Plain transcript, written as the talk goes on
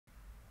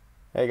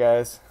Hey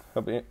guys,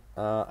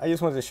 I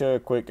just wanted to show a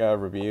quick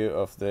review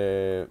of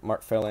the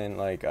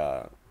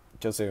McFarlane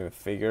just a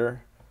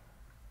figure.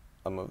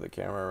 I'll move the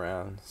camera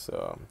around.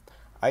 So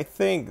I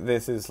think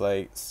this is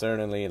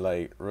certainly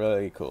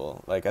really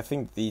cool. I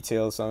think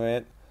details on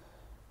it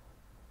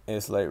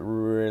is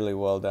really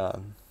well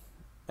done.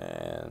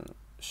 And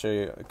show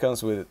you it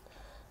comes with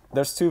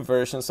there's two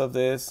versions of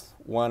this.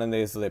 One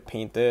is the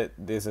painted.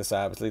 This is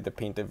obviously the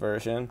painted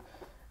version,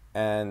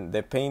 and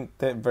the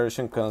painted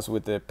version comes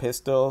with the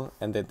pistol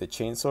and then the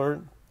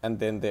chainsaw, and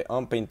then the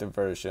unpainted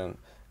version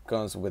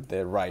comes with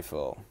the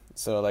rifle.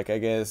 So I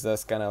guess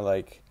that's kind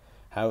of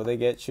how they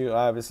get you.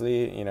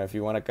 Obviously, if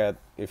you want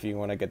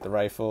to get the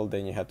rifle,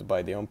 then you have to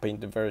buy the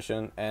unpainted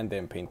version and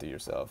then paint it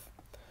yourself.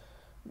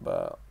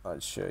 But I'll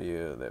show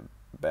you the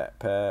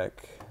backpack.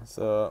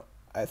 So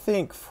I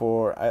think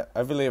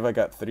I believe I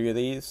got three of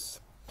these.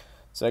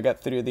 So I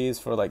got three of these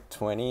for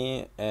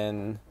 20,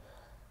 and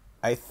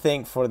I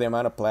think for the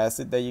amount of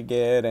plastic that you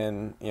get,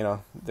 and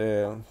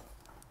the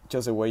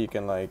just the way you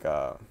can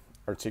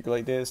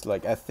articulate this,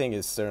 I think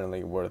it's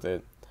certainly worth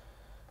it.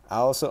 I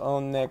also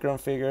own Necron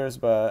figures,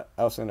 but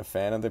I wasn't a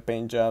fan of the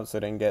paint job, so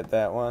I didn't get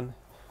that one.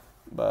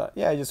 But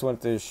yeah, I just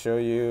wanted to show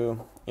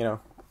you,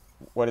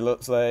 what it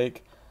looks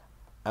like.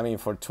 I mean,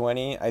 for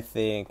 20, I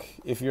think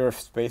if you're a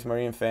Space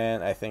Marine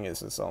fan, I think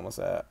it's almost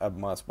a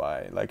must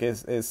buy.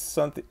 It's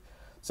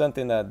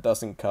something that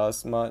doesn't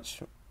cost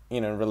much,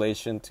 in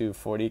relation to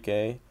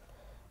 40K,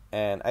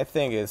 and I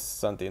think it's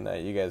something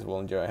that you guys will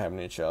enjoy having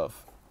on your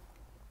shelf.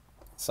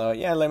 So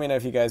yeah, let me know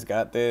if you guys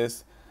got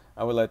this.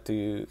 I would like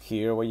to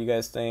hear what you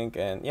guys think,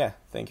 and yeah,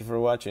 thank you for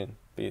watching.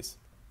 Peace.